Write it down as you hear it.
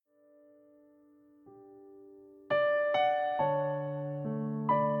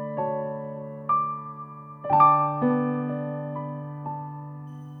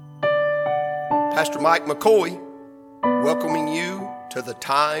Pastor Mike McCoy, welcoming you to the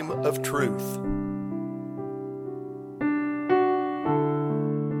Time of Truth. Get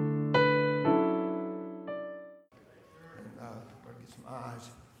some eyes.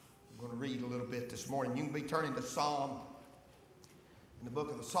 I'm going to read a little bit this morning. You can be turning to Psalm, in the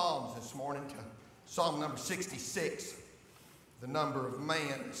book of the Psalms this morning, to Psalm number 66. The number of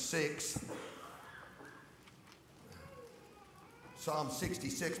man is 6. Psalm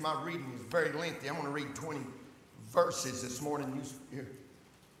 66, my reading is very lengthy. I'm going to read 20 verses this morning. I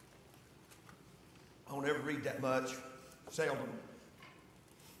don't ever read that much, seldom.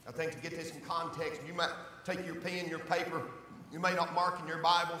 I think to get this in context, you might take your pen, your paper. You may not mark in your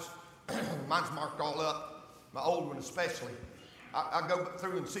Bibles. Mine's marked all up, my old one especially. I go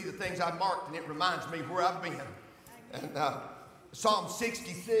through and see the things I've marked, and it reminds me where I've been. And Psalm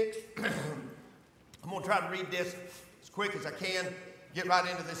 66, I'm going to try to read this as quick as I can, get right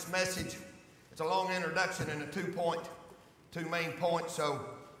into this message. It's a long introduction and a two main points, so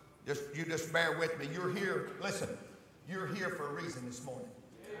you just bear with me. You're here, listen, you're here for a reason this morning.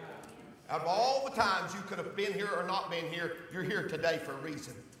 Out of all the times you could have been here or not been here, you're here today for a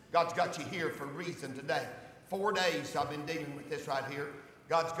reason. God's got you here for a reason today. 4 days I've been dealing with this right here.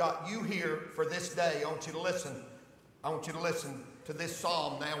 God's got you here for this day. I want you to listen. I want you to listen to this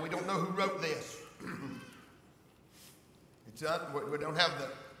psalm now. We don't know who wrote this. We don't have the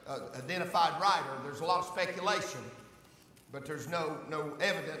identified writer. There's a lot of speculation, but there's no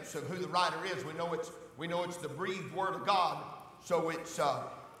evidence of who the writer is. We know it's the breathed word of God, so it's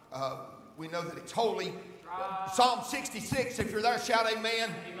we know that it's holy. Psalm 66, if you're there, shout amen.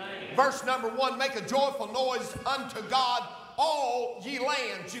 Amen. Verse number 1, make a joyful noise unto God, all ye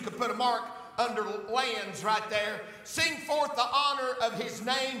lands. You could put a mark under lands right there. Sing forth the honor of his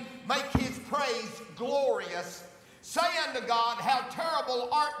name, make his praise glorious. Say unto God, how terrible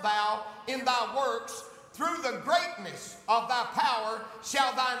art thou in thy works. Through the greatness of thy power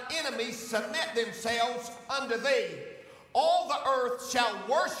shall thine enemies submit themselves unto thee. All the earth shall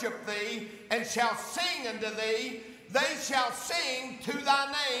worship thee, and shall sing unto thee. They shall sing to thy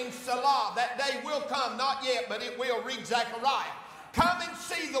name, Selah. That day will come, not yet, but it will. Read Zechariah. Come and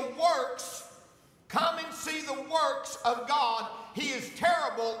see the works. Come and see the works of God. He is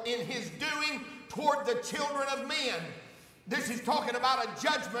terrible in his doing toward the children of men. This is talking about a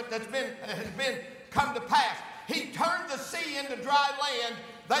judgment has been come to pass. He turned the sea into dry land.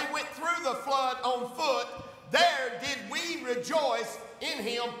 They went through the flood on foot. There did we rejoice in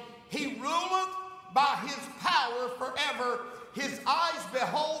him. He ruleth by his power forever. His eyes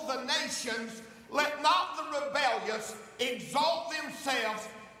behold the nations. Let not the rebellious exalt themselves.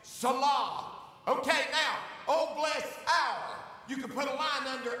 Selah. Okay, now, oh bless our. You can put a line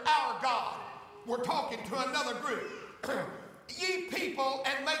under our God. We're talking to another group. Ye people,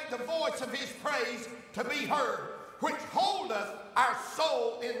 and make the voice of his praise to be heard, which holdeth our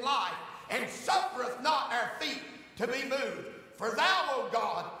soul in life, and suffereth not our feet to be moved. For thou, O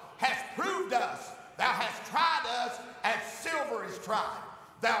God, hast proved us. Thou hast tried us as silver is tried.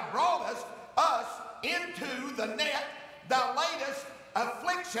 Thou broughtest us into the net. Thou laidest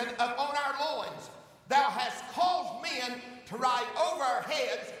affliction upon our loins. Thou hast caused men to ride over our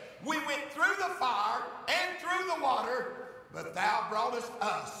heads. We went through the fire and through the water, but thou broughtest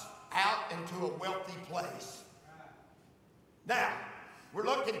us out into a wealthy place. Now, we're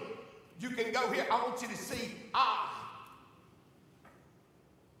looking. You can go here. I want you to see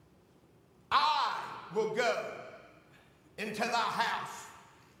I will go into thy house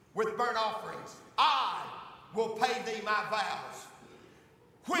with burnt offerings. I will pay thee my vows,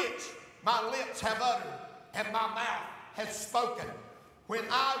 which my lips have uttered and my mouth has spoken. When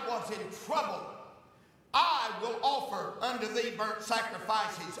I was in trouble, I will offer unto thee burnt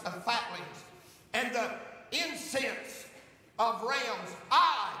sacrifices of fatlings, and the incense of rams.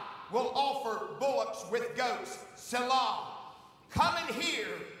 I will offer bullocks with goats. Selah. Come and hear,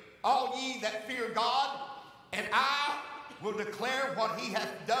 all ye that fear God, and I will declare what he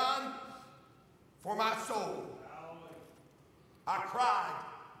hath done for my soul. I cried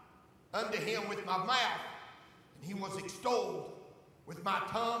unto him with my mouth, and he was extolled with my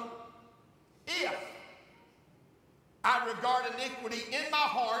tongue. If I regard iniquity in my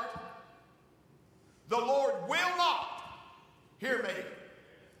heart, the Lord will not hear me.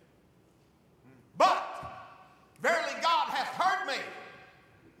 But verily God hath heard me.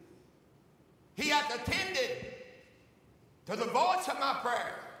 He hath attended to the voice of my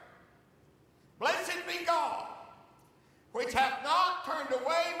prayer. Blessed be God, which hath not turned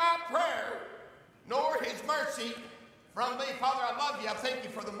away my prayer, nor his mercy from me. Father, I love you. I thank you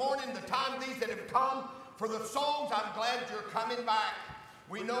for the morning, the time, these that have come, for the songs. I'm glad you're coming back.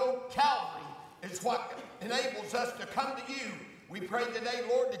 We know Calvary is what enables us to come to you. We pray today,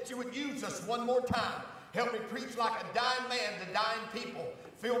 Lord, that you would use us one more time. Help me preach like a dying man to dying people.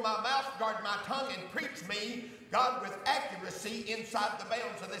 Fill my mouth, guard my tongue, and preach me, God, with accuracy inside the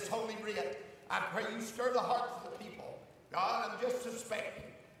bounds of this holy writ. I pray you stir the hearts of the people. God, I'm just suspecting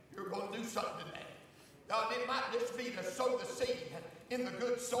you're going to do something today. God, it might just be to sow the seed in the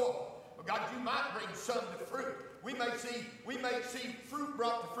good soil. But God, you might bring some to fruit. We may see fruit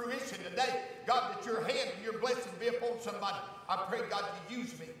brought to fruition today. God, that your hand and your blessing be upon somebody. I pray, God, you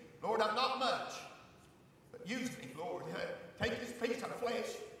use me. Lord, I'm not much, but use me, Lord. Take this piece of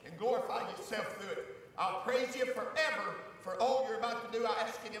flesh and glorify yourself through it. I'll praise you forever for all you're about to do. I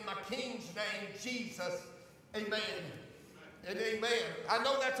ask it in my King's name, Jesus. Amen and amen. I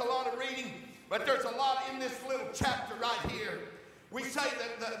know that's a lot of reading, but there's a lot in this little chapter right here. We say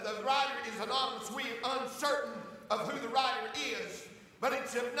that the writer is anonymous. We are uncertain of who the writer is, but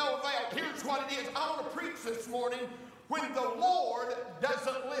it's of no avail. Here's what it is. I want to preach this morning, when the Lord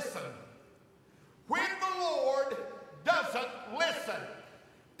doesn't listen. When the Lord doesn't listen.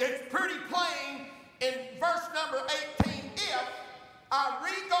 It's pretty plain in verse number 18. If I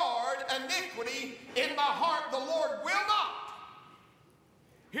regard iniquity in my heart, the Lord will not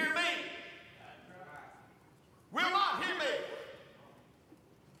hear me. Will not hear me.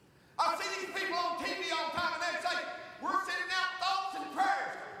 I see these people on TV all the time and they say, we're sending out thoughts and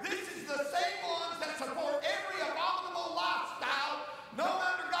prayers. This is the same ones that support every abominable lifestyle known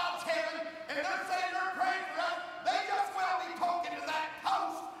under God's heaven, and they're saying they're praying for us. They just well be talking to that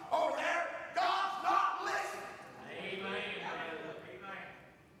post over there. God's not listening. Amen. Amen.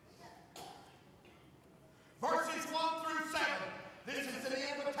 Verses 1 through 7. This is an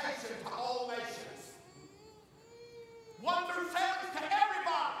invitation to all nations. 1 through 7 is to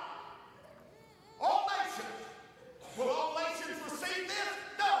everybody. All nations. Will all nations receive this?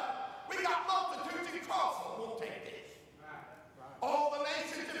 No. We got multitudes in Crossville won't take this. All the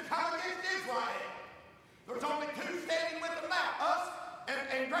nations have come against Israel. There's only two standing with them now, us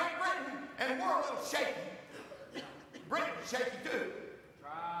and Great Britain, and we're a little shaky. Britain's shaky too.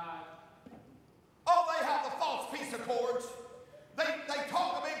 Oh, they have the false peace accords. They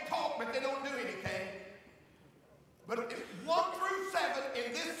talk a big talk, but they don't do anything. But 1 through 7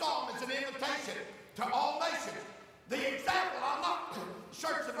 in this psalm is an invitation to all nations. The example, I'm not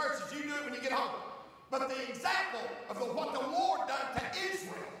shirts and verses, you do it when you get home. But the example of what the Lord done to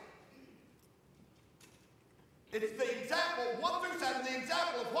Israel. It's the example, 1 through 7, the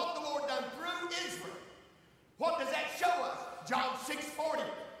example of what the Lord done through Israel. What does that show us? John 6:40.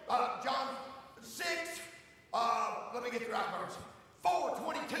 John 6, let me get the right verse.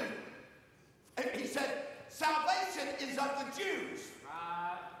 4:22. And he said, salvation is of the Jews.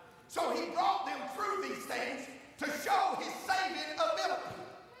 Right. So he brought them through these things to show his saving ability.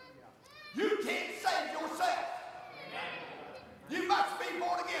 You can't save yourself. You must be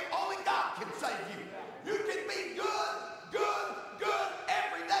born again. Only God can save you. You can be good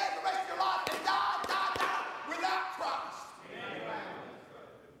every day of the rest of your life and die without Christ.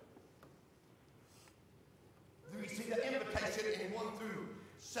 Do you see the invitation in 1 through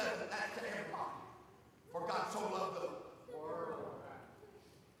 7? That's to everybody. For God so loved the world.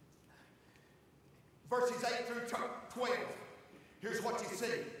 Verses 8 through 12. Here's what you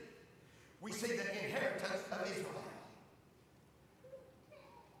see. We see the inheritance of Israel.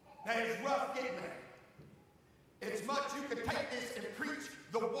 Now it's rough getting there. It's much you could take this and preach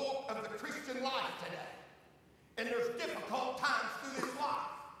the walk of the Christian life today. And there's difficult times through this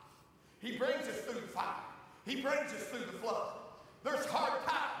life. He brings us through the fire. He brings us through the flood. There's hard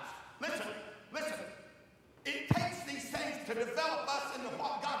times. Listen. It takes these things to develop us into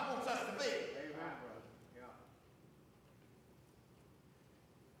what God wants us to be. Amen, brother. Yeah.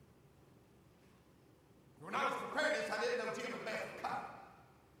 When I was preparing this, I didn't know Jim and Beth would come.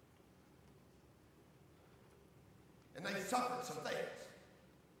 And they suffered some things.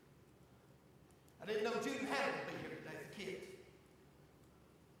 I didn't know Jude and Hannah would be here today, the kids.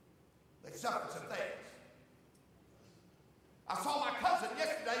 They suffered some things. I saw my cousin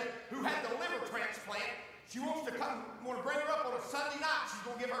yesterday who had the liver transplant. She wants to come, want to bring her up on a Sunday night. She's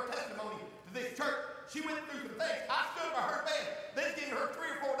going to give her testimony to this church. She went through some things. I stood by her bed. They've given her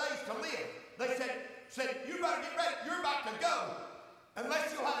 3 or 4 days to live. They said, you better get ready. You're about to go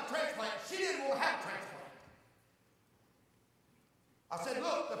unless you'll have a transplant. She didn't want to have a transplant. I said,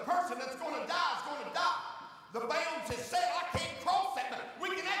 look, the person that's going to die is going to die. The bounds is set. I can't cross that. We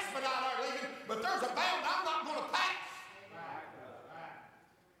can expedite our leaving, but there's a bound I'm not going to pass.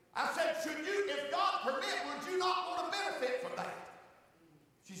 I said, if God permit, would you not want to benefit from that?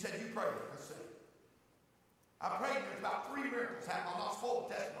 She said, you pray. I said, I prayed, and there's about 3 miracles happened. I'll not spoil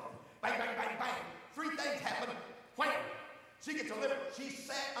the testimony. Bang, bang, bang, bang. 3 things happen. Wham! She gets delivered. She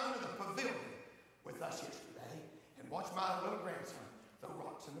sat under the pavilion with us yesterday and watched my little grandson throw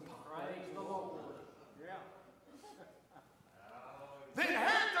rocks in the pond. Praise the Lord. Yeah. The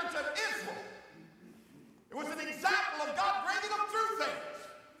inheritance of Israel. It was an example of God bringing them through things.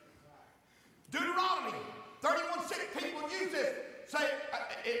 Deuteronomy 31:6, people use this, say,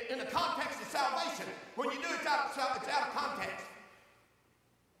 in the context of salvation. When you do it, it's out of context.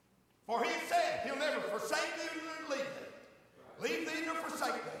 For he said, he'll never forsake thee nor leave thee. Leave thee nor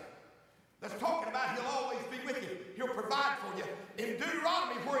forsake thee. That's talking about he'll always be with you. He'll provide for you. In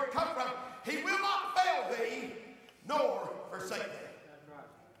Deuteronomy, where it comes from, he will not fail thee nor forsake thee. That's right.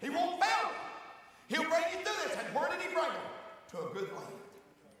 He won't fail you. He'll bring you through this. And where did he bring you? To a good land.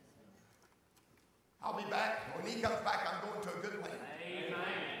 I'll be back. When he comes back, I'm going to a good land. Amen.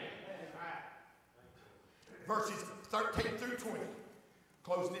 Verses 13 through 20.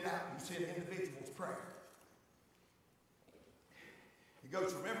 Closing it out, you see an individual's prayer. He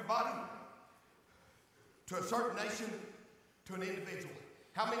goes from everybody to a certain nation to an individual.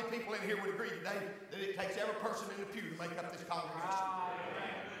 How many people in here would agree today that it takes every person in the pew to make up this congregation?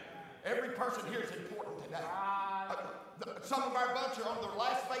 Every person here is important today. Some of our bunch are on their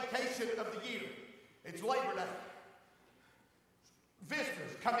last vacation of the year. It's Labor Day.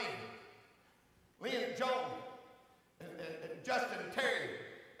 Visitors come in. Lynn, Joan, and Justin, and Terry,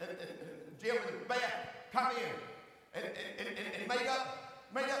 and Jim, and Beth come in and made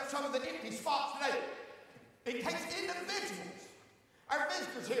up some of the empty spots today. It takes individuals. Our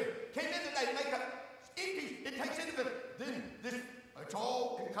visitors here came in today to make up empty. It takes individuals. Then it's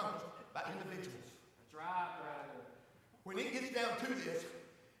all encompassed by individuals. That's right, brother. When it gets down to this,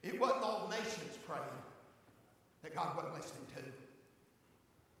 it wasn't all nations praying that God wasn't listening to.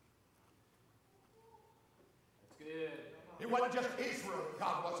 That's good. It wasn't just Israel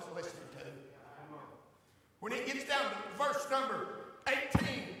God wasn't listening to. When it gets down to verse number 18,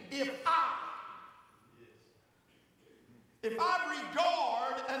 if I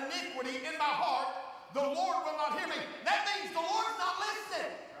regard iniquity in my heart, the Lord will not hear me. That means the Lord's not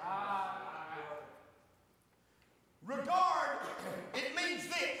listening. Regard, it means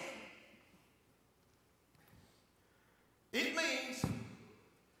this. It means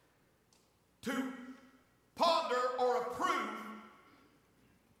to ponder or approve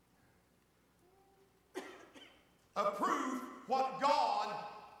what God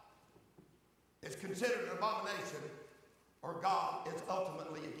is considered an abomination or God is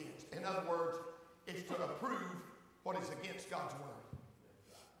ultimately against. In other words, it's to approve what is against God's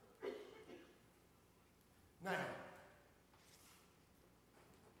word. Now,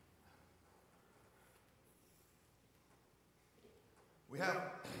 we have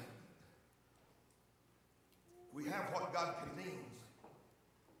what God condemns.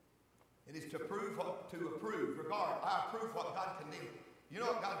 It is to approve. Regard. I approve what God condemns. You know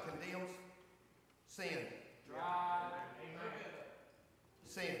what God condemns? Sin.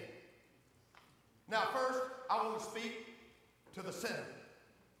 Sin. Now, first, I want to speak to the sinner.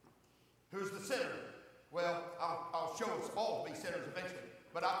 Who's the sinner? Well, I'll show us all to be sinners eventually.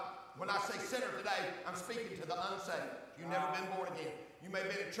 But when I say sinner today, I'm speaking to the unsaved. You've never been born again. You may have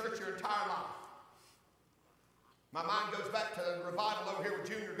been in church your entire life. My mind goes back to the revival over here with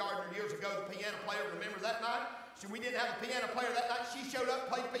Junior Gardner years ago, the piano player. Remember that night? So we didn't have a piano player that night. She showed up,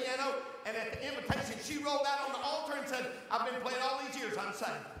 played piano, and at the invitation, she rolled out on the altar and said, I've been playing all these years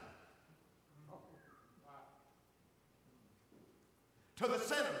unsaved. To the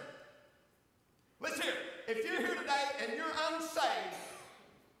sinner. Listen here. If you're here today and you're unsaved,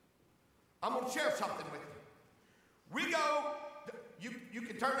 I'm going to share something with you. We go, you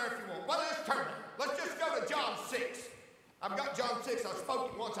can turn there if you want. Well, let's turn there. Let's just go to John 6. I've got John 6. I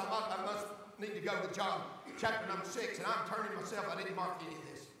spoke it once. I must need to go to John chapter number 6. And I'm turning myself. I didn't mark any of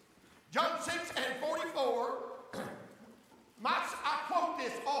this. John 6 and 44. I quote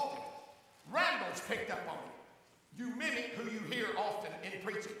this often. Randall's picked up on it. You mimic who you hear often in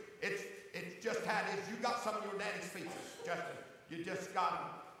preaching. It's just how it is. You got some of your daddy's features, Justin. You just got them.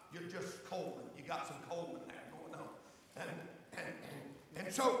 You're just Coleman. You got some Coleman there going on.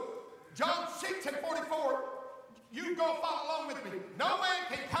 And so, John 6 and 44, you go follow along with me. No man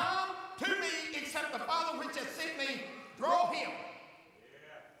can come to me except the Father which has sent me, draw him.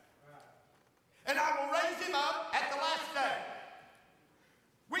 And I will raise him up at the last day.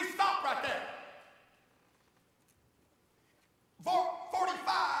 We stop right there.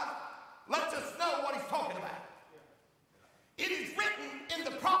 45 lets us know what he's talking about. It is written in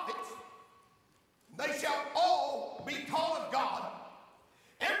the prophets, they shall all be taught of God.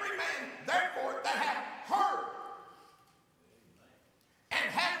 Every man, therefore, that hath heard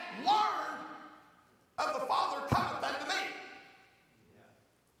and hath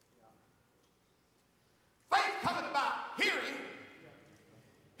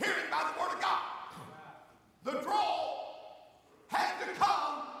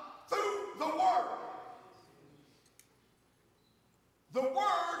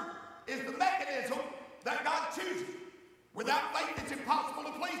is the mechanism that God chooses. Without faith, it's impossible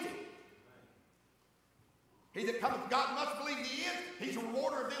to please Him. He that cometh to God must believe He is. He's a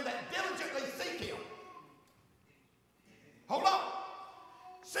rewarder of them that diligently seek Him. Hold on.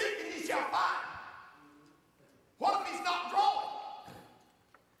 Seek and ye shall find. What if He's not drawing?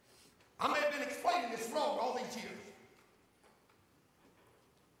 I may have been explaining this wrong all these years.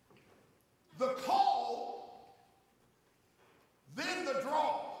 The call, then the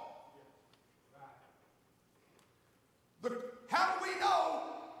draw. How do we know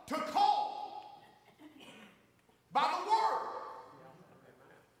to call? By the Word.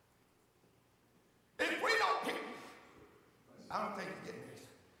 If we don't hear, I don't think you're getting this.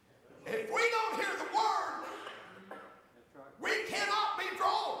 If we don't hear the Word, we cannot be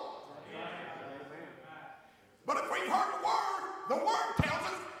drawn. But if we've heard the Word tells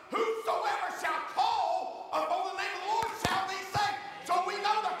us, whosoever shall call upon the name of the Lord shall be saved. So we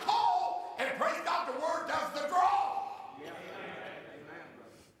know the call, and praise God, the Word does the draw.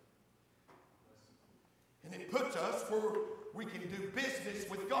 And it puts us where we can do business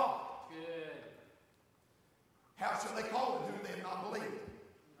with God. Good. How shall they call in whom they have not believed?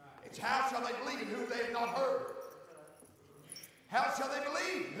 It's how shall they believe in whom they have not heard? How shall they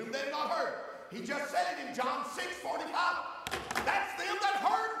believe in whom they have not heard? He just said it in John 6:45. That's them that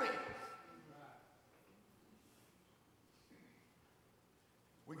heard me.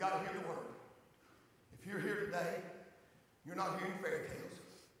 We got to hear the Word. If you're here today, you're not hearing fairy tales.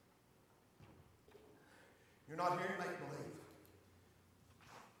 You're not hearing make-believe.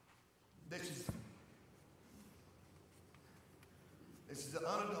 This is the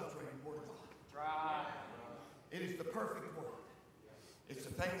unadulterated Word of God. Right. It is the perfect Word. It's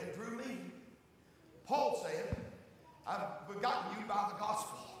the thing that drew me. Paul said, I've begotten you by the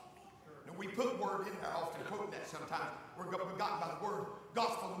gospel. And we put word in there, often quoting that sometimes. We're begotten by the word.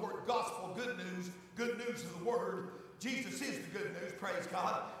 Gospel, the word gospel, good news. Good news of the Word. Jesus is the good news, praise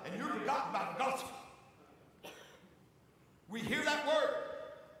God. And you're begotten by the gospel. We hear that word.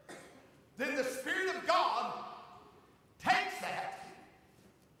 Then the Spirit of God takes that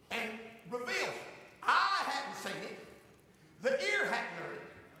and reveals it. Eye hadn't seen it. The ear hadn't heard it.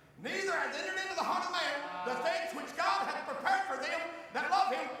 Neither hath entered into the heart of man the things which God hath prepared for them that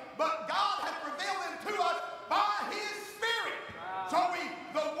love Him, but God hath revealed them to us by His Spirit. So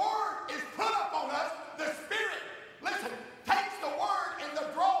the Word is put up on us. The Spirit, listen, takes the Word and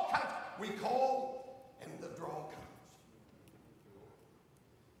the draw comes. We call and the draw comes.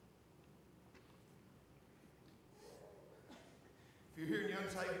 If you're here and you're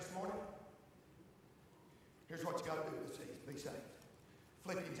unsaved this morning, here's what you got to do to be saved.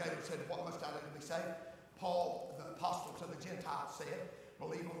 Philippians 8 said, what must I do to be saved? Paul, the apostle to the Gentiles, said,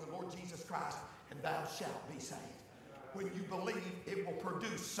 believe on the Lord Jesus Christ and thou shalt be saved. When you believe, it will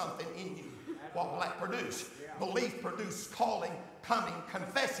produce something in you. What will that produce? Belief produces calling, coming,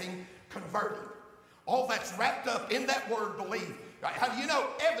 confessing, converting. All that's wrapped up in that word believe. How do you know?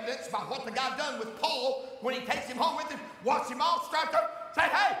 Evidence by what the guy done with Paul when he takes him home with him, wash him all strapped up, say,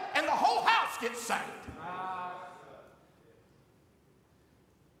 hey, and the whole house gets saved.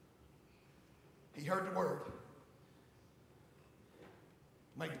 He heard the word,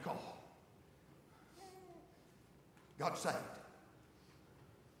 made the call, got saved.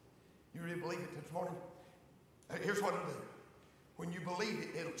 You really believe it this morning? Here's what it'll do. When you believe it,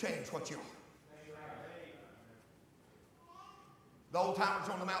 it'll change what you are. The old timers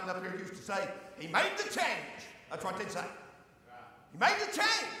on the mountain up here used to say, he made the change. That's what they'd say. He made the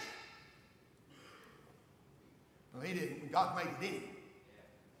change. Well, he didn't. God made it in him.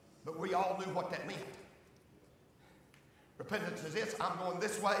 But we all knew what that meant. Repentance is this. I'm going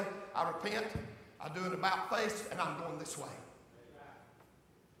this way. I repent. I do an about face, and I'm going this way.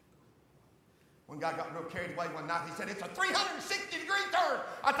 When God got real carried away one night, he said, it's a 360-degree turn.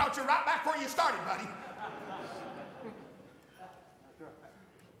 I thought you were right back where you started, buddy.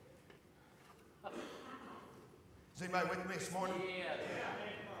 Is anybody with me this morning? Yes.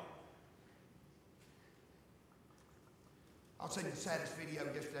 I'll send you the saddest video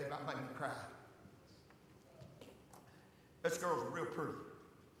yesterday about making me cry. This girl's real pretty.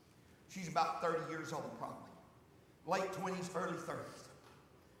 She's about 30 years old, probably. Late 20s, early 30s.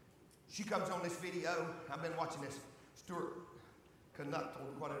 She comes on this video. I've been watching this. Stuart Canuck, or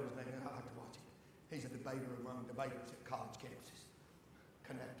whatever his name is. I like to watch it. He's a debater among debaters at college campuses.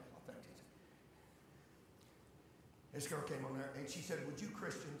 Canuck, I think it is. This girl came on there and she said, would you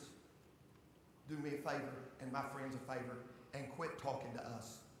Christians do me a favor and my friends a favor and quit talking to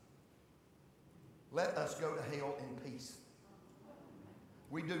us? Let us go to hell in peace.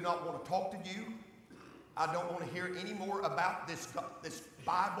 We do not want to talk to you. I don't want to hear any more about this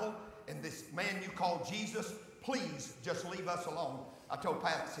Bible and this man you call Jesus. Please just leave us alone. I told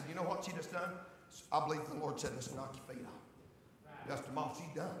Pat, I said, you know what she just done? I believe the Lord said, let's knock your feet off. Dust them off.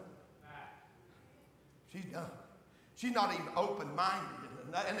 She's done. She's done. She's not even open-minded.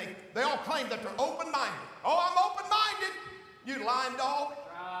 And they all claim that they're open-minded. Oh, I'm open-minded. You lying dog.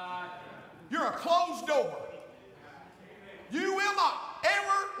 You're a closed door. You will not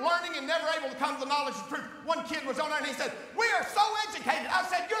ever learning and never able to come to the knowledge of truth. One kid was on there and he said, we are so educated. I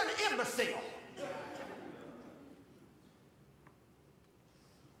said, you're an imbecile.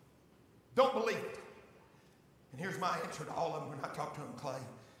 Don't believe it. And here's my answer to all of them when I talked to them, Clay.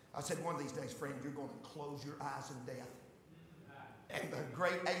 I said, one of these days, friend, you're going to close your eyes in death. And the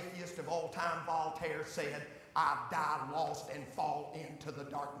great atheist of all time, Voltaire, said, I die lost and fall into the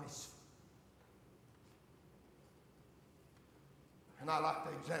darkness. And I like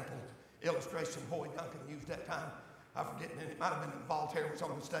the example, illustration Hoy Duncan used that time. I forget, it might have been Voltaire was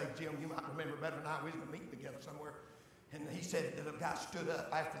on the stage. Jim, you might remember better than I. We was going to meet together somewhere. And he said that a guy stood up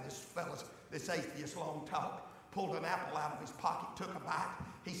after this atheist long talk, pulled an apple out of his pocket, took a bite.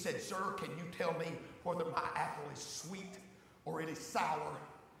 He said, sir, can you tell me whether my apple is sweet or it is sour?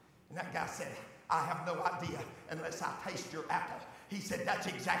 And that guy said, I have no idea unless I taste your apple. He said, that's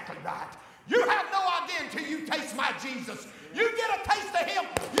exactly right. You have no idea until you taste my Jesus. You get a taste of him,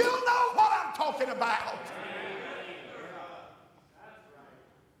 you'll know what I'm talking about.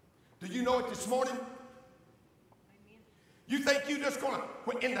 Do you know it this morning? You think you just going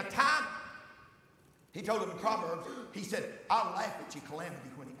to, in the time, he told him in Proverbs, he said, I'll laugh at your calamity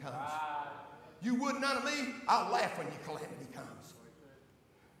when it comes. You would none of me, I'll laugh when your calamity comes.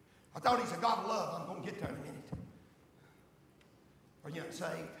 I thought he's a God of love. I'm going to get there in a minute. Are you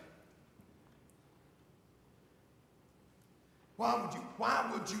unsaved? Why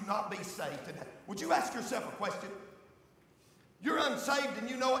would you not be saved today? Would you ask yourself a question? You're unsaved and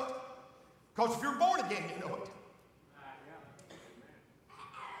you know it. Because if you're born again, you know it.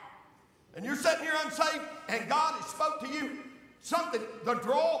 And you're sitting here unsaved and God has spoke to you something, the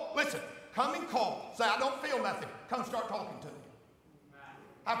draw, listen, come and call. Say, I don't feel nothing. Come start talking to me.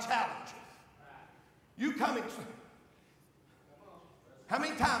 I challenge you. You come and how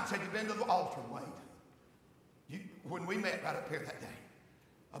many times have you been to the altar, Wade? When we met right up here that day,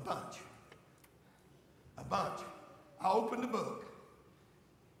 a bunch. I opened the book.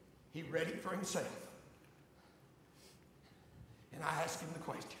 He read it for himself. And I asked him the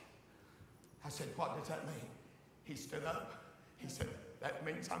question. I said, what does that mean? He stood up. He said, that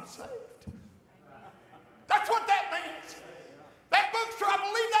means I'm saved. That's what that means. That book's true. I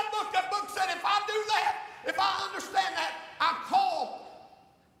believe that book. That book said if I do that, if I understand that, I'm called.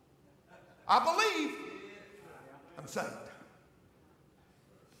 I believe I'm saved.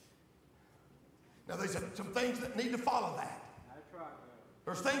 Now, there's some things that need to follow that.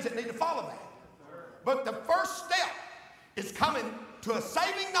 There's things that need to follow that. But the first step is coming to a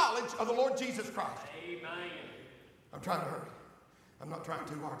saving knowledge of the Lord Jesus Christ. Amen. I'm trying to hurry. I'm not trying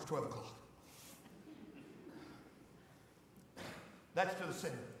too hard. It's 12 o'clock. That's to the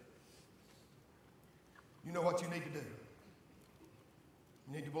sinner. You know what you need to do.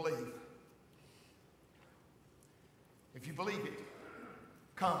 You need to believe. If you believe it,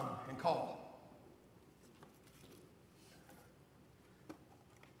 come and call.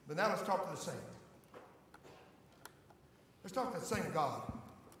 But now let's talk to the saint. Let's talk to the saint of God.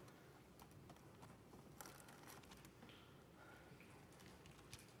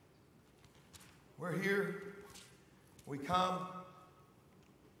 We're here. We come.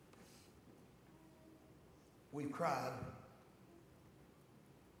 We've cried.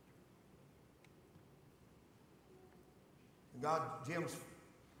 God, Jim's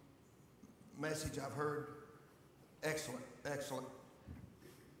message I've heard, excellent, excellent.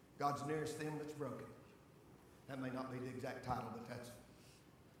 God's nearest them that's broken. That may not be the exact title, but that's.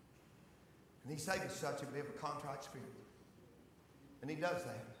 And he saved such if we have a contrite spirit. And he does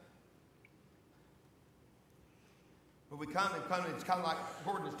that. When we come, it's kind of like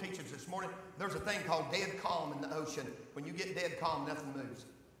Gordon was teaching us this morning. There's a thing called dead calm in the ocean. When you get dead calm, nothing moves.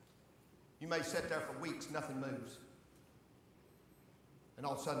 You may sit there for weeks, nothing moves. And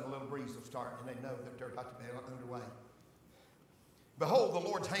all of a sudden, a little breeze will start, and they know that they're about to be underway. Behold, the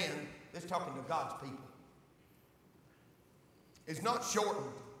Lord's hand is talking to God's people. It's not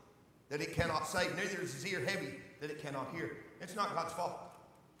shortened that it cannot save, neither is his ear heavy that it cannot hear. It's not God's fault.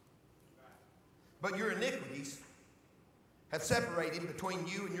 But your iniquities have separated between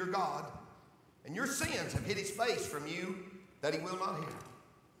you and your God, and your sins have hid his face from you that he will not hear.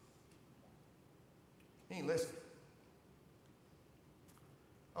 He ain't listening.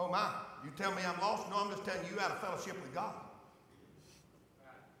 Oh my, You tell me I'm lost? No, I'm just telling you out of fellowship with God.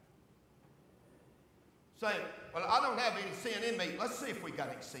 Say, well, I don't have any sin in me. Let's see if we got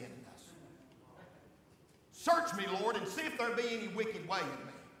any sin in us. Search me, Lord, and see if there be any wicked way in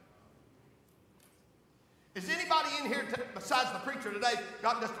me. Is anybody in here, besides the preacher today,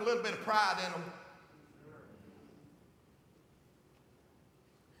 got just a little bit of pride in them?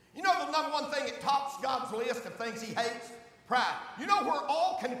 You know the number one thing that tops God's list of things he hates? Pride. You know where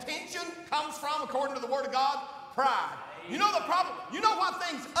all contention comes from according to the Word of God? Pride. You know the problem? You know why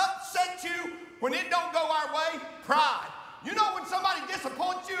things upset you when it don't go our way? Pride. You know when somebody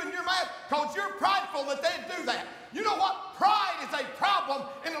disappoints you and you're mad because you're prideful that they'd do that. You know what? Pride is a problem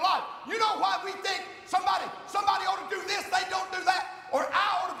in life. You know why we think somebody ought to do this, they don't do that, or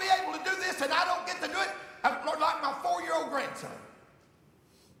I ought to be able to do this and I don't get to do it? Like my 4-year-old grandson.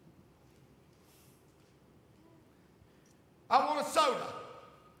 I want a soda.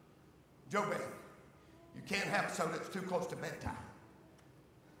 Joe Bell, you can't have a soda, it's too close to bedtime.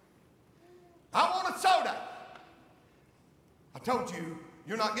 I want a soda. I told you,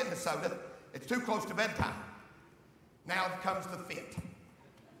 you're not getting a soda. It's too close to bedtime. Now comes the fit.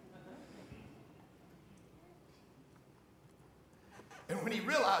 And when he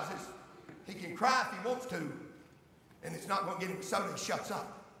realizes he can cry if he wants to, and it's not going to get him a soda, he shuts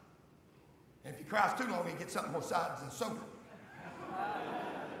up. And if he cries too long, he gets something more sides than soda.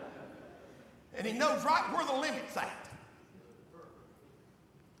 And he knows right where the limit's at.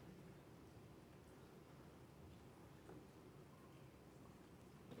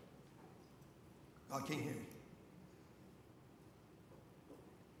 God can't hear me.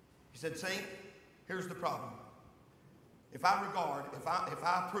 He said, Saint, here's the problem. If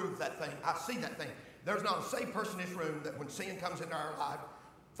I approve that thing, I see that thing. There's not a saved person in this room that when sin comes into our life,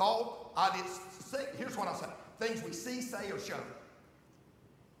 thought, here's what I say. Things we see, say, or show.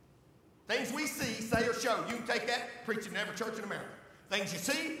 Things we see, say, or show. You can take that, preach in every church in America. Things you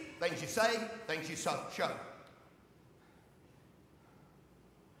see, things you say, things you show.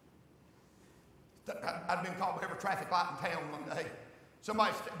 I'd been called by every traffic light in town one day.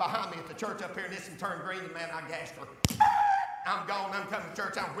 Somebody behind me at the church up here, and this one turned green, and man, I gassed her. I'm gone, I'm coming to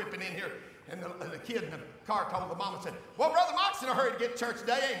church, I'm whipping in here. And the kid in the car told the mama, said, well, Brother Mike's in a hurry to get to church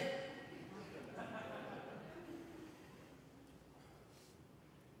today, ain't he?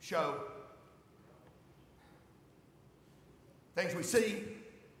 Show. Things we see.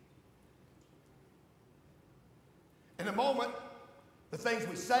 In a moment, the things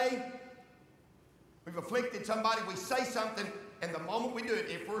we say. We've afflicted somebody, we say something, and the moment we do it,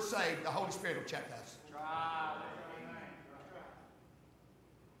 if we're saved, the Holy Spirit will check us.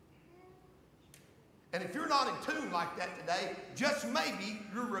 And if you're not in tune like that today, just maybe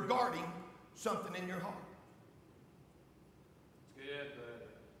you're regarding something in your heart. It's good,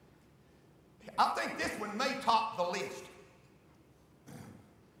 bud. I think this one may top the list.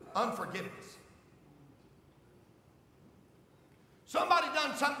 Unforgiveness. Somebody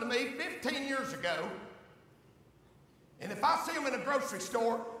done something to me 15 years ago, and if I see them in a grocery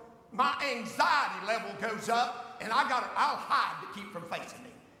store, my anxiety level goes up, and I'll hide to keep from facing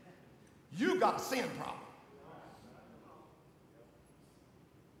me. You got a sin problem.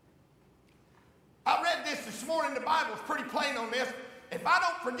 I read this morning. The Bible's pretty plain on this. If I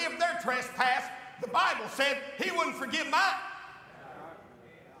don't forgive their trespass, the Bible said he wouldn't forgive mine.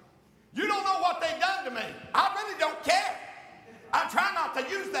 You don't know what they done to me. I really don't care. I try not to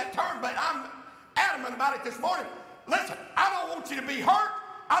use that term, but I'm adamant about it this morning. Listen, I don't want you to be hurt.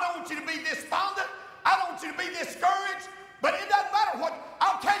 I don't want you to be despondent. I don't want you to be discouraged. But it doesn't matter what.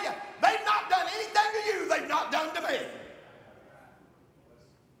 I'll tell you, they've not done anything to you they've not done to me.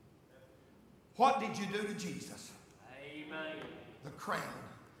 What did you do to Jesus? Amen. The crown.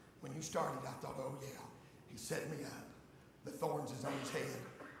 When you started, I thought, oh yeah, he set me up. The thorns is on his head,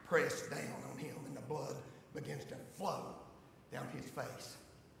 pressed down on him, and the blood begins to flow down his face.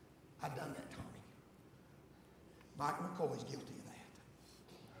 I've done that, Tommy. Mike McCoy's guilty of that.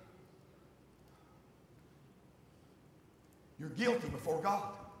 You're guilty before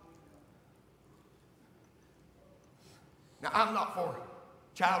God. Now, I'm not for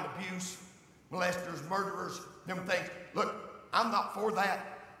child abuse, molesters, murderers, them things. Look, I'm not for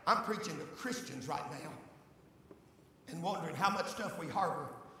that. I'm preaching to Christians right now and wondering how much stuff we harbor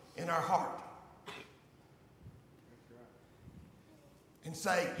in our heart. And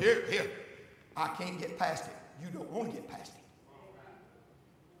say, here, I can't get past it. You don't want to get past it.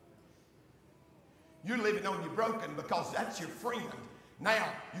 You're living on your broken because that's your friend. Now,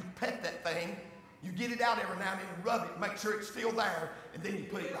 you pet that thing, you get it out every now and then and rub it, make sure it's still there, and then you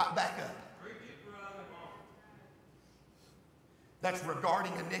put it right back up. That's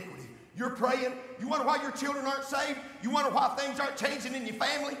regarding iniquity. You're praying. You wonder why your children aren't saved. You wonder why things aren't changing in your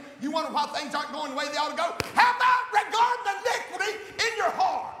family. You wonder why things aren't going the way they ought to go. How about regard the iniquity in your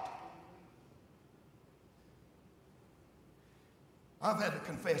heart? I've had to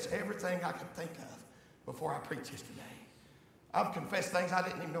confess everything I could think of before I preach this today. I've confessed things I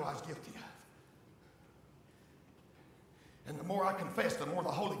didn't even know I was guilty of. And the more I confessed, the more the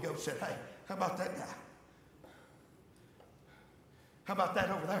Holy Ghost said, hey, how about that guy? How about that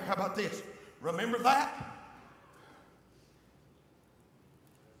over there? How about this? Remember that?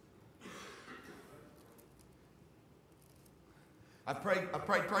 I prayed,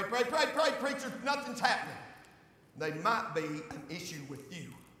 preachers, nothing's happening. They might be an issue with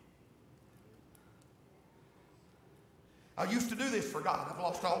you. I used to do this for God. I've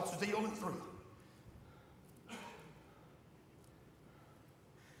lost all zeal and thrill.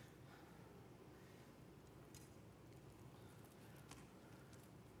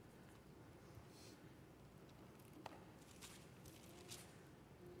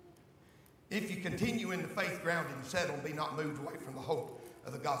 If you continue in the faith grounded and settled, be not moved away from the hope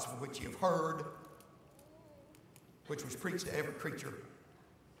of the gospel which you have heard, which was preached to every creature.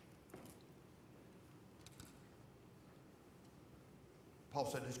 Paul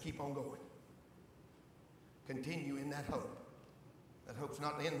said, just keep on going. Continue in that hope. That hope's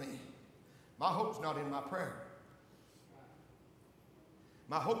not in me. My hope's not in my prayer.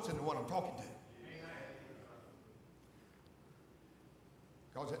 My hope's in the one I'm talking to.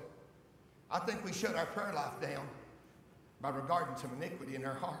 Because I think we shut our prayer life down by regarding some iniquity in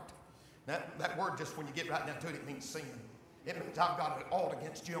our heart. That word, just when you get right down to it, it means sin. It means I've got an ought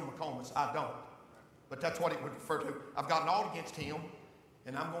against Jim McComas. I don't. But that's what it would refer to. I've got an ought against him,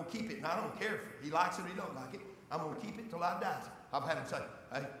 and I'm going to keep it. And I don't care if he likes it or he don't like it. I'm going to keep it till I die. I've had him say,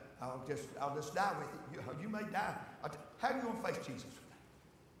 hey, I'll just die with it. You may die. How are you going to face Jesus with that?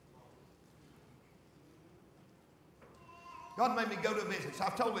 God made me go to a business.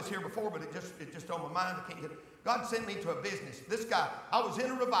 I've told this here before, but it's just on my mind. I can't get it. God sent me to a business. This guy, I was in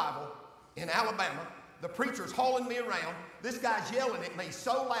a revival in Alabama. The preacher's hauling me around. This guy's yelling at me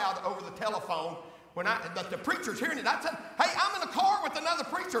so loud over the telephone. But the preacher's hearing it. I said, hey, I'm in a car with another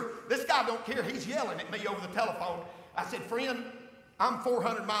preacher. This guy don't care. He's yelling at me over the telephone. I said, friend, I'm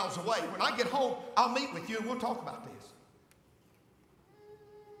 400 miles away. When I get home, I'll meet with you and we'll talk about this.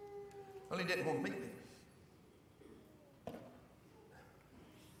 Well, he didn't want to meet me.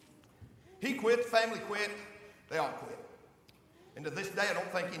 He quit, the family quit, they all quit. And to this day, I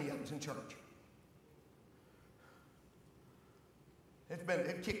don't think any of them's in church.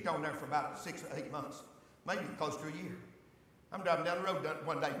 It kicked on there for about 6 or 8 months, maybe close to a year. I'm driving down the road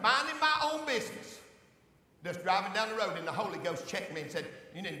one day, minding my own business. Just driving down the road, and the Holy Ghost checked me and said,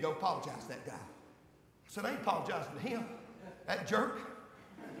 you need to go apologize to that guy. I said, I ain't apologizing to him, that jerk.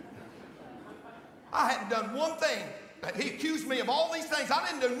 I hadn't done one thing. He accused me of all these things. I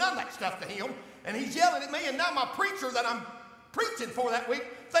didn't do none of that stuff to him. And he's yelling at me, and now my preacher that I'm preaching for that week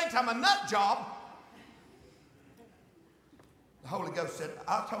thinks I'm a nut job. The Holy Ghost said,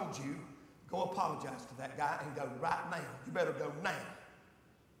 I told you, go apologize to that guy and go right now. You better go now.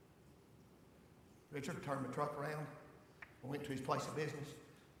 Richard turned my truck around. I went to his place of business.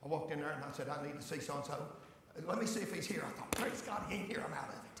 I walked in there and I said, I need to see so-and-so. Let me see if he's here. I thought, praise God, he ain't here. I'm out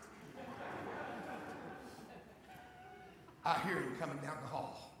of it. I hear him coming down the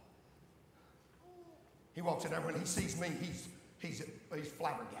hall. He walks in there. When he sees me, he's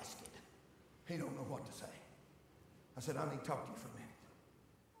flabbergasted. He don't know what to say. I said, I need to talk to you for a minute.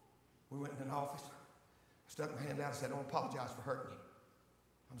 We went in an office. I stuck my hand out. I said, I don't apologize for hurting you.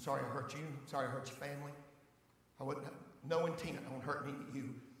 I'm sorry I hurt you. I'm sorry I hurt your family. I wouldn't have no intent on hurting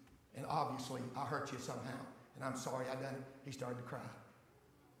you. And obviously, I hurt you somehow. And I'm sorry I done it. He started to cry.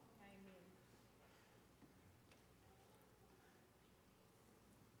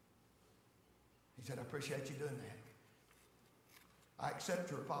 He said, I appreciate you doing that. I accept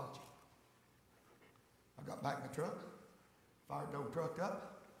your apology. I got back in my truck, fired the old truck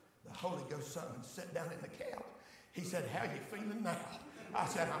up. The Holy Ghost son sat down in the cab. He said, how you feeling now? I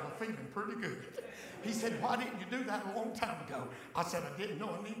said, I'm feeling pretty good. He said, why didn't you do that a long time ago? I said, I didn't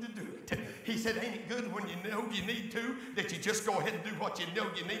know I needed to do it. He said, ain't it good when you know you need to, that you just go ahead and do what you know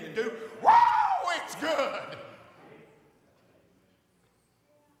you need to do? Wow, it's good.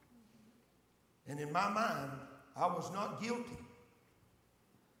 And in my mind, I was not guilty.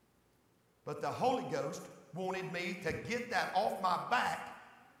 But the Holy Ghost wanted me to get that off my back,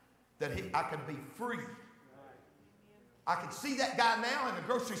 that I could be free. I could see that guy now in the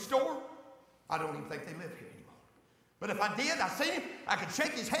grocery store. I don't even think they live here anymore. But if I did, I seen him, I could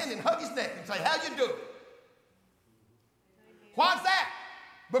shake his hand and hug his neck and say, how you doing? Why's that?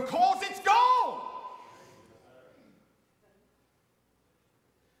 because it's gone.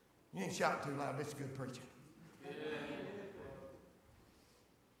 You ain't shouting too loud. This is good preaching.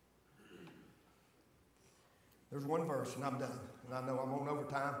 There's one verse, and I'm done. And I know I'm on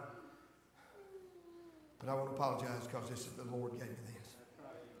overtime. But I want to apologize because the Lord gave me this.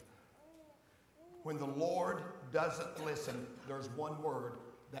 When the Lord doesn't listen, there's one word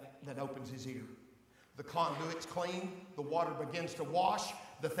that opens his ear. The conduit's clean. The water begins to wash.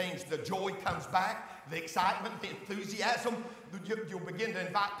 The joy comes back. The excitement, the enthusiasm. You'll begin to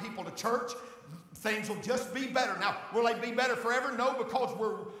invite people to church. Things will just be better. Now, will they be better forever? No, because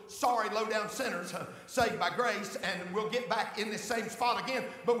we're sorry, low-down sinners saved by grace, and we'll get back in this same spot again.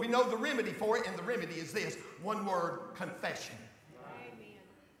 But we know the remedy for it, and the remedy is this. One word, confession.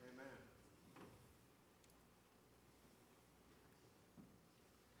 Amen.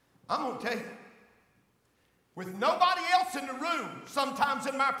 I'm going to tell you, with nobody else in the room, sometimes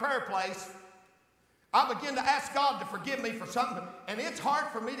in my prayer place, I begin to ask God to forgive me for something, and it's hard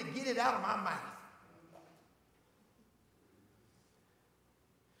for me to get it out of my mouth.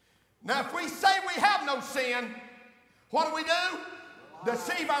 Now, if we say we have no sin, what do?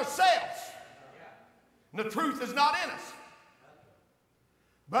 Deceive ourselves. And the truth is not in us.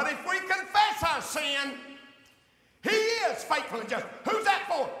 But if we confess our sin, he is faithful and just. Who's that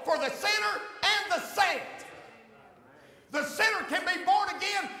for? For the sinner and the saint. The sinner can be born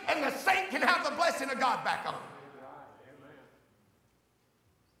again, and the saint can have the blessing of God back on him.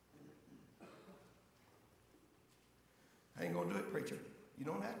 I ain't going to do it, preacher. You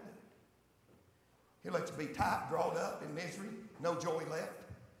don't have to do it. He'll let you be tight, drawn up in misery, no joy left.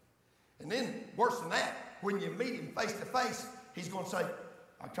 And then, worse than that, when you meet him face to face, he's going to say,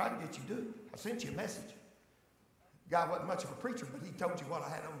 I tried to get you to do it. I sent you a message. The guy wasn't much of a preacher, but he told you what I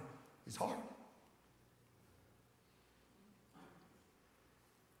had on his heart.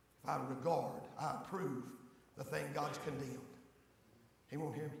 If I regard, I approve the thing God's condemned, he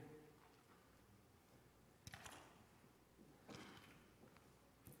won't hear me.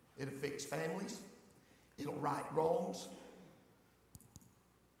 It'll fix families. It'll right wrongs.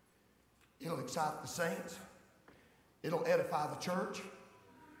 It'll excite the saints. It'll edify the church.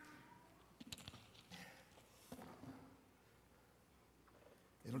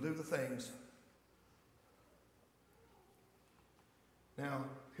 It'll do the things. Now,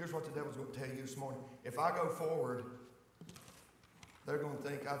 here's what the devil's going to tell you this morning. If I go forward, they're going to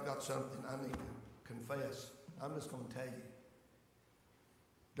think I've got something I need to confess. I'm just going to tell you.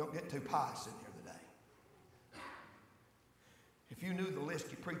 Don't get too pious in here today. If you knew the list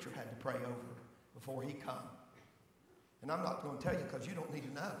your preacher had to pray over before he come, and I'm not going to tell you because you don't need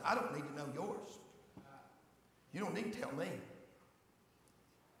to know. I don't need to know yours. You don't need to tell me.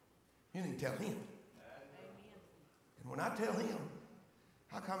 You need to tell him. And when I tell him,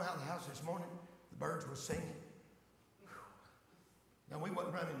 I come out of the house this morning, the birds were singing. Now, we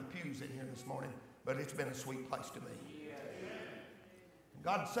wasn't running the pews in here this morning, but it's been a sweet place to me.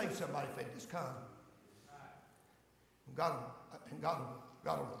 God will save somebody if they just come. And God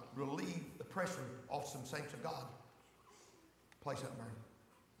will relieve the pressure off some saints of God. Play something, Bernie.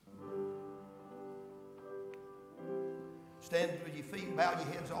 Stand with your feet, bow your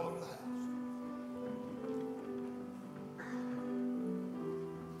heads all over the house.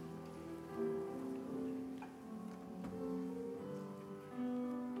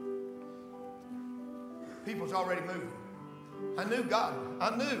 People's already moving. I knew God.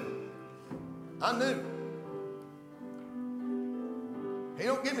 I knew. He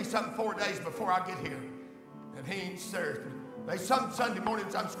don't give me something 4 days before I get here. And he ain't serious. There's some Sunday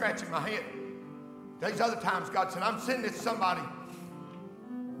mornings I'm scratching my head. There's other times God said, I'm sending it to somebody.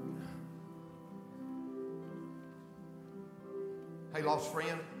 Hey, lost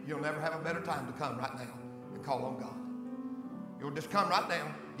friend, you'll never have a better time to come right now and call on God. You'll just come right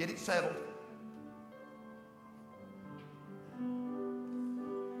now, get it settled.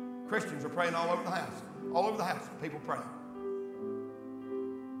 Christians are praying all over the house. All over the house, people praying.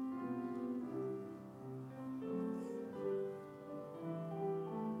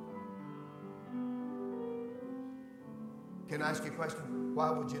 Can I ask you a question?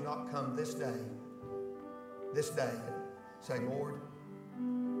 Why would you not come this day, and say, Lord,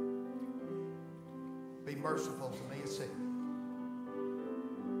 be merciful to me, a sinner?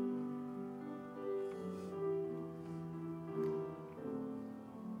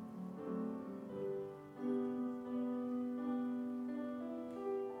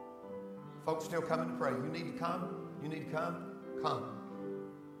 Folks still coming to pray. You need to come. You need to come. Come.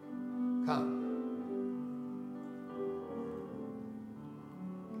 Come.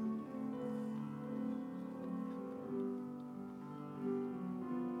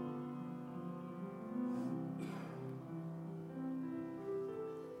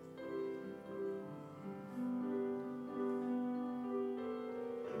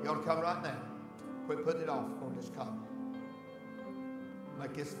 You ought to come right now. Quit putting it off. Or just come.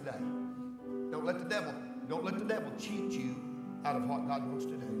 Like this today. Don't let the devil cheat you out of what God wants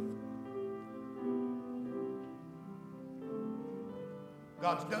to do.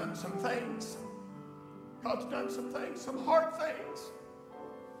 God's done some things. God's done some things, some hard things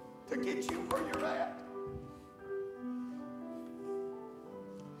to get you where you're at.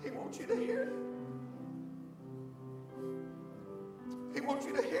 He wants you to hear it. He wants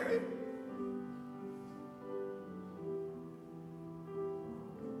you to hear Him.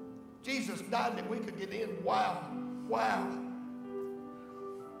 Jesus died that we could get in. Wow. Wow.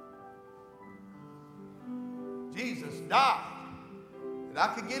 Jesus died that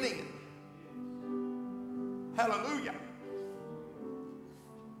I could get in. Hallelujah.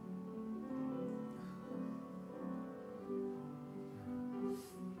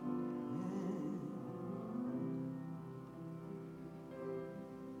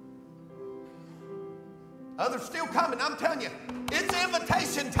 Others still coming. I'm telling you, it's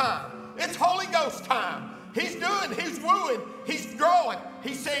invitation time. It's Holy Ghost time. He's wooing, He's drawing.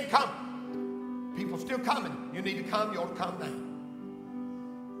 He's saying, come. People still coming. You need to come. You ought to come now.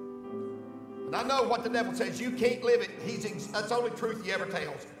 And I know what the devil says. You can't live it. That's the only truth he ever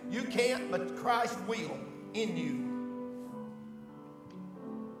tells. You can't, but Christ will in you.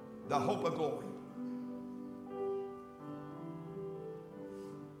 The hope of glory.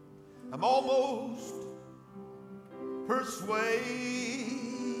 I'm almost persuaded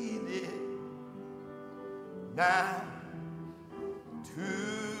now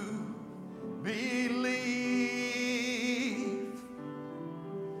to believe.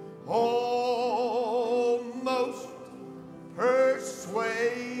 Almost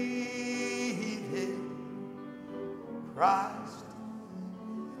persuaded Christ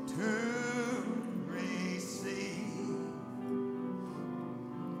to receive.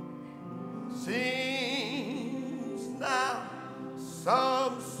 Seems now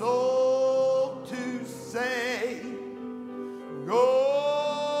some soul to say,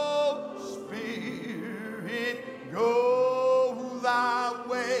 go Spirit, go thy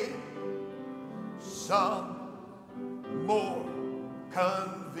way. Some more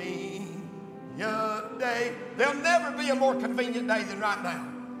convenient day. There'll never be a more convenient day than right now.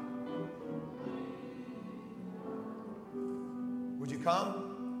 Would you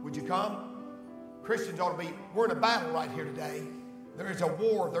come? Would you come? Christians ought to be, we're in a battle right here today. There is a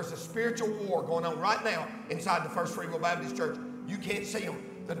war, there's a spiritual war going on right now inside the First Free Will Baptist Church. You can't see them.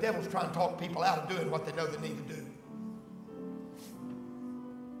 The devil's trying to talk people out of doing what they know they need to do.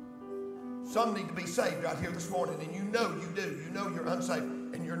 Some need to be saved right here this morning, and you know you do. You know you're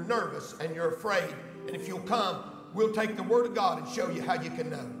unsaved, and you're nervous, and you're afraid. And if you'll come, we'll take the Word of God and show you how you can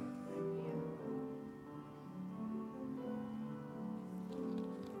know.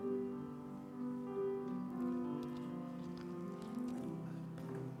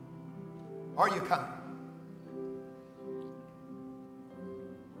 Are you coming?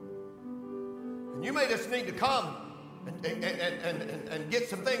 And you may just need to come and get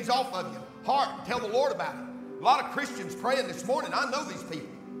some things off of your heart and tell the Lord about it. A lot of Christians praying this morning. I know these people.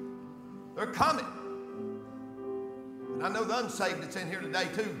 They're coming. And I know the unsaved that's in here today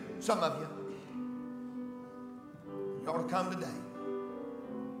too. Some of you. You ought to come today.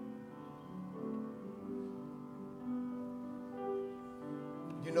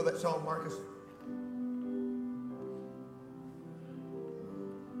 Do you know that song, Marcus?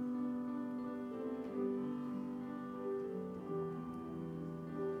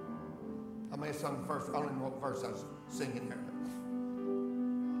 I may have sung the first. I don't even know what verse I was singing there.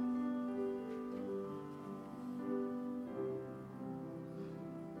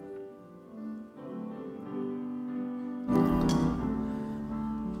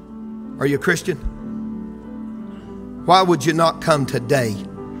 Are you a Christian? Why would you not come today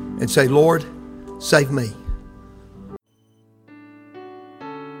and say, Lord, save me?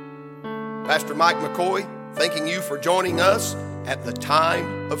 Pastor Mike McCoy, thanking you for joining us at the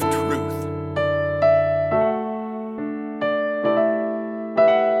Time of Truth.